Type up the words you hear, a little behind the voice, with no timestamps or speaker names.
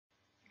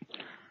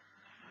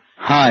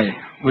Hi,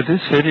 with this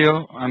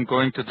video I'm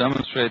going to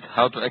demonstrate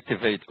how to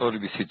activate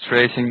ODBC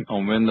Tracing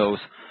on Windows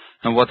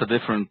and what the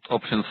different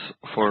options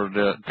for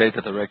the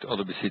DataDirect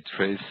ODBC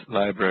Trace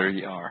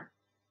library are.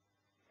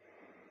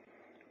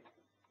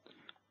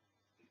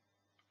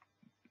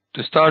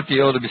 To start the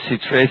ODBC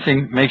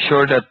Tracing, make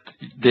sure that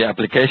the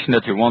application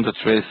that you want to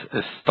trace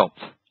is stopped.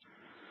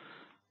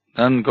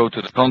 Then go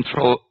to the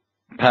Control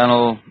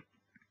panel,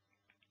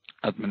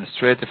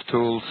 Administrative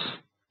Tools,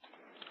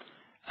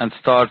 and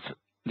start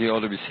the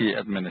ODBC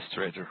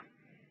Administrator.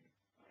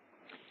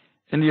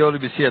 In the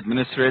ODBC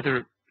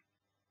Administrator,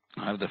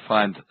 I have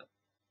defined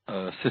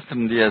a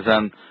system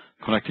DSN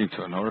connecting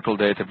to an Oracle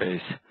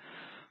database.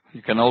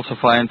 You can also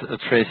find a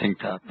tracing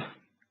tab.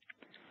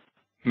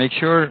 Make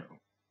sure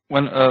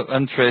when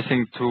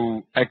tracing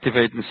to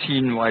activate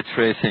machine-wide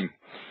tracing.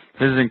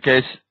 This is in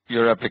case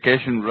your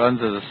application runs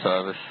as a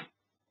service.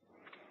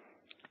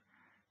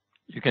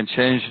 You can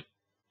change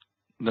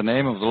the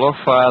name of the log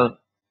file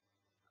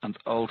and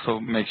also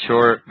make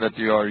sure that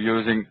you are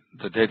using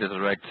the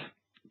DataDirect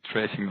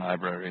tracing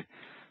library.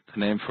 The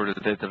name for the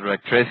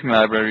DataDirect tracing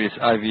library is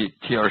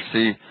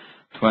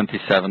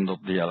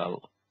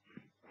ivtrc27.dll.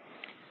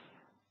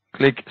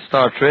 Click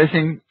Start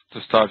Tracing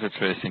to start the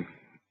tracing.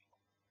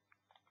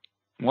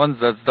 Once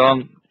that's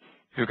done,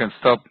 you can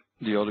stop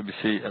the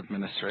ODBC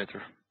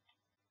Administrator.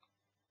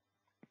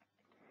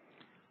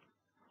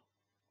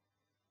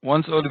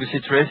 Once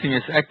ODBC Tracing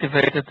is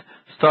activated,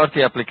 start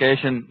the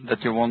application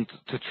that you want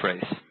to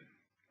trace.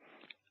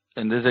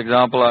 In this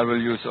example, I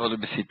will use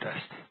ODBC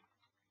Test.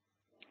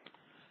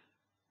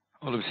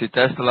 ODBC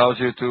Test allows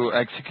you to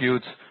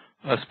execute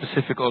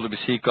specific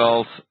ODBC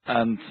calls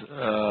and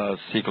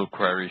SQL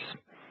queries.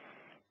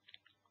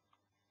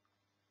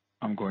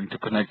 I'm going to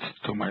connect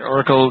to my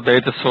Oracle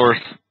data source.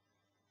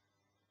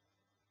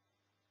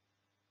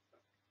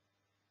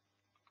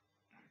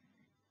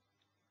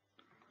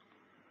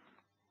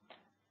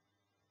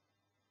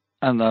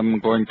 And I'm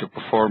going to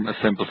perform a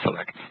simple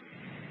select.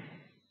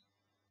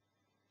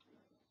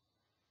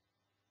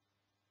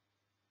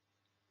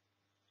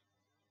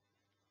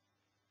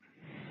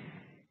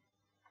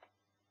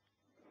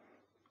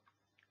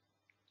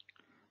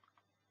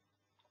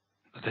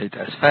 The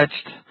data is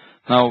fetched.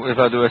 Now, if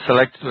I do a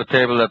select to a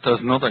table that does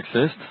not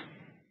exist,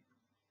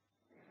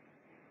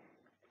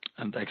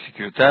 and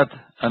execute that,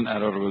 an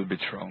error will be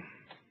thrown.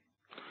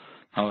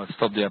 Now let's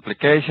stop the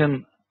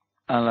application,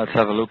 and let's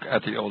have a look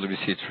at the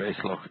ODBC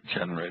trace log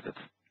generated.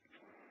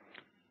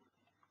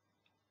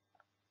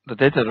 The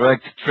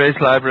DataDirect trace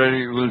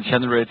library will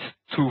generate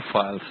two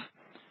files,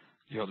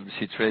 the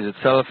ODBC trace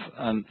itself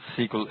and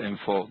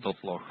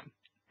SQLinfo.log.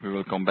 We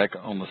will come back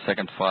on the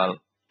second file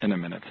in a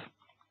minute.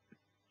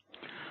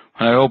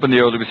 When I open the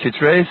ODBC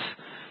trace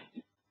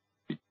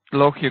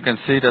log, you can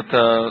see that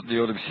the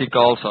ODBC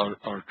calls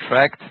are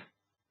tracked.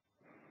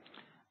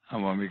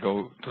 And when we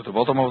go to the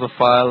bottom of the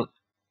file,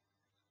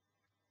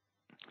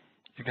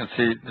 you can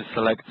see the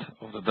select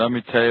of the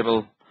dummy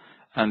table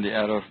and the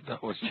error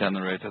that was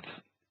generated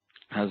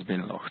has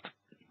been logged.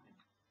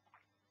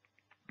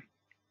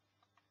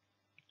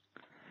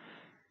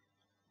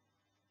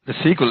 The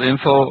SQL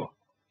info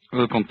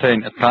will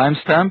contain a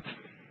timestamp.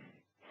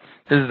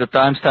 This is the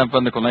timestamp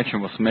when the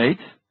connection was made.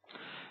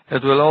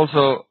 It will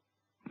also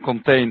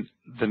contain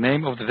the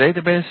name of the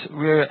database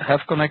we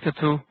have connected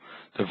to,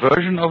 the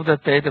version of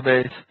that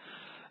database,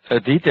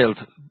 a detailed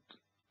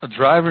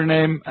driver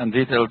name and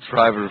detailed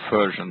driver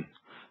version.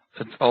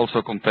 It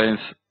also contains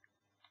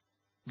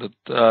the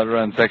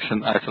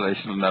transaction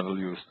isolation level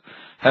used.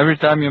 Every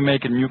time you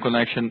make a new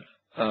connection,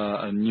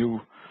 a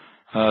new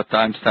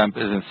timestamp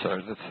is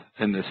inserted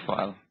in this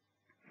file.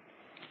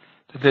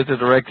 The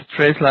DataDirect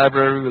trace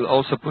library will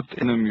also put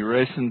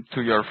enumeration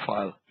to your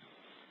file.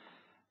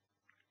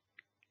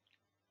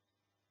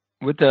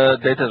 With the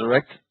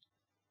DataDirect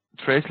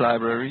trace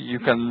library, you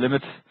can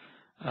limit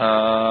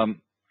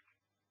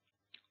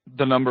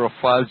the number of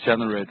files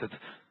generated.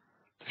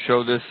 To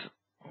show this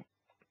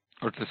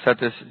or to set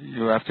this,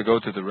 you have to go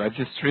to the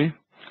registry.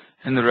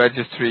 In the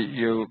registry,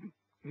 you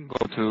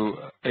go to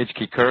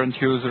HKey current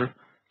user,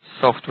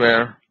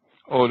 software,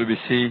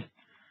 ODBC,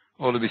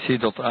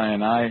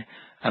 ODBC.ini,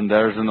 and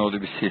there's an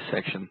ODBC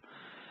section.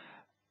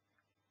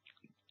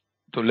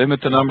 To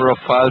limit the number of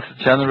files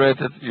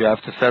generated, you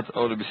have to set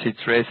ODBC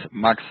trace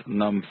max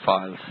num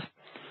files.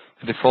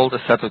 The default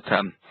is set to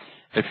 10.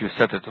 If you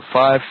set it to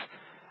 5,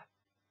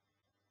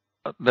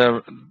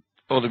 the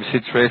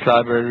ODBC trace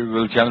library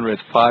will generate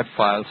 5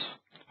 files.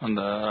 When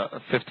the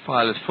 5th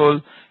file is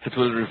full, it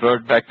will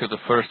revert back to the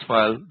first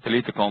file,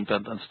 delete the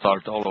content, and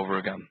start all over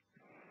again.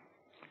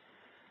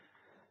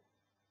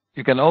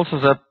 You can also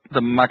set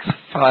the max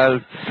file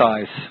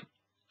size.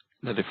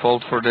 The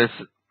default for this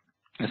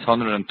is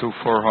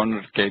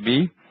 102/400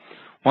 KB.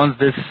 Once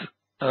this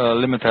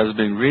limit has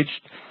been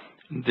reached,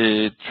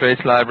 the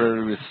trace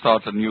library will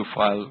start a new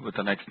file with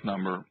the next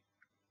number.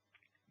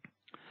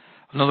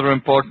 Another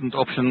important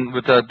option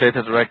with the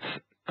DataDirect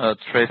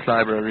trace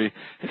library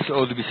is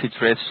ODBC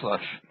trace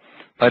flush.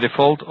 By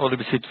default,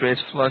 ODBC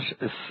trace flush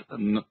is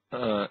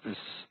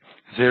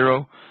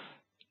 0.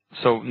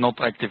 so not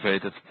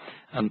activated.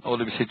 And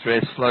ODBC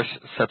Trace flush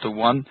set to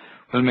 1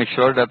 will make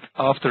sure that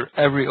after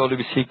every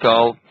ODBC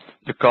call,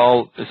 the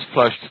call is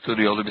flushed to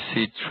the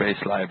ODBC Trace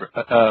library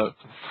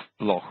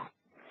log.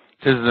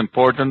 This is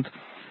important.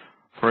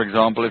 For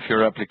example, if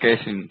your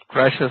application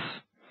crashes,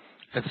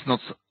 it's not,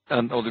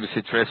 and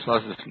ODBC Trace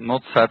flush is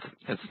not set,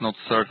 it's not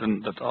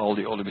certain that all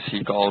the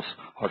ODBC calls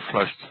are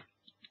flushed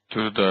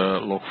to the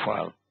log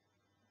file.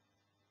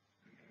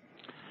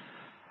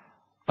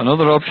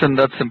 Another option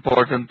that's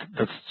important,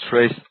 that's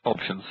trace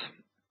options.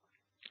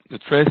 The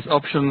trace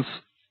options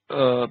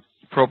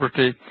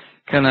property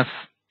can have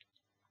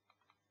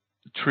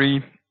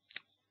 3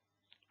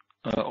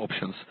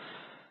 options.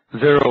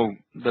 0,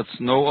 that's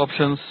no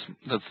options,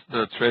 that's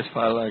the trace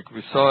file like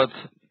we saw it.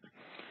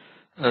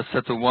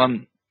 Set to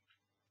 1,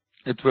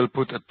 it will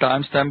put a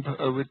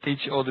timestamp with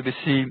each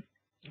ODBC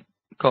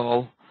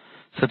call.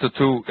 Set to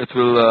 2, it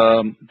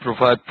will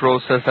provide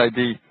process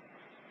ID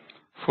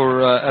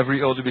for every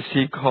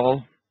ODBC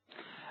call.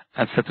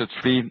 And set to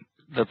 3,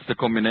 that's the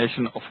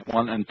combination of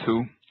 1 and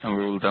 2,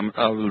 and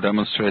I will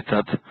demonstrate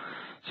that.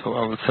 So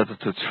I will set it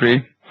to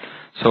 3.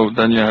 So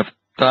then you have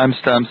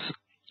timestamps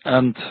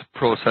and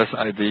process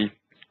ID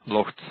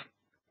logged.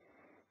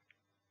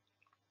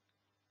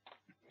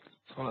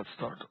 So let's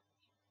start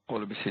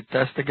ODBC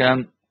test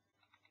again.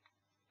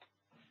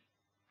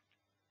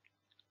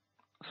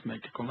 Let's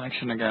make a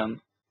connection again.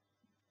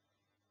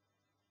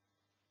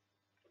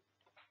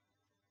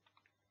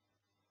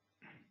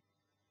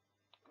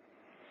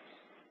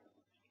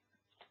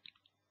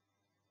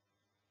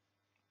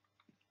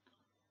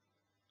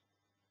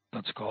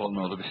 Let's call an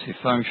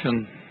ODBC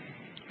function.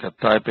 Get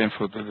type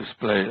info to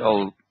display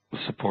all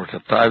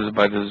supported types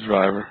by this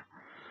driver.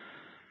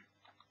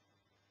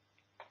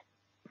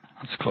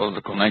 Let's close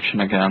the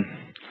connection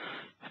again.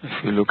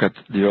 If we look at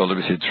the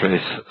ODBC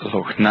Trace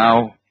log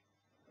now,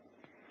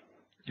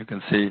 you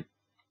can see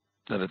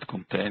that it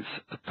contains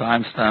a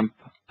timestamp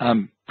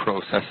and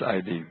process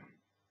ID.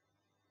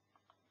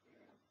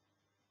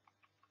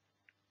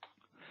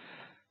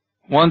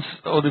 Once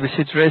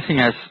ODBC tracing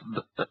has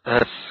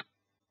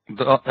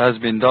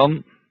been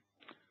done,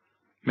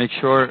 make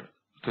sure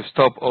to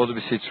stop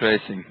ODBC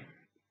tracing.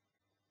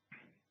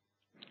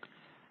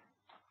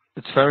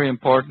 It's very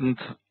important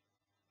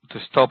to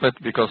stop it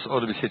because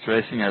ODBC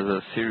tracing has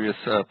a serious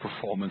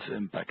performance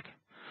impact.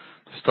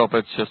 To stop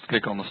it, just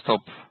click on the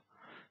stop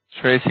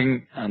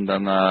tracing and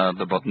then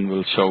the button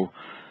will show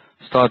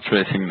start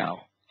tracing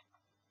now.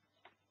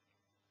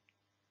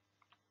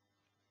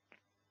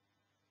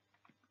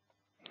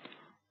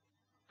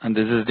 And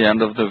this is the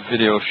end of the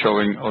video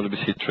showing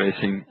ODBC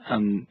tracing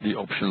and the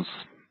options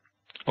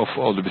of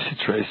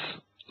ODBC Trace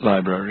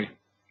library.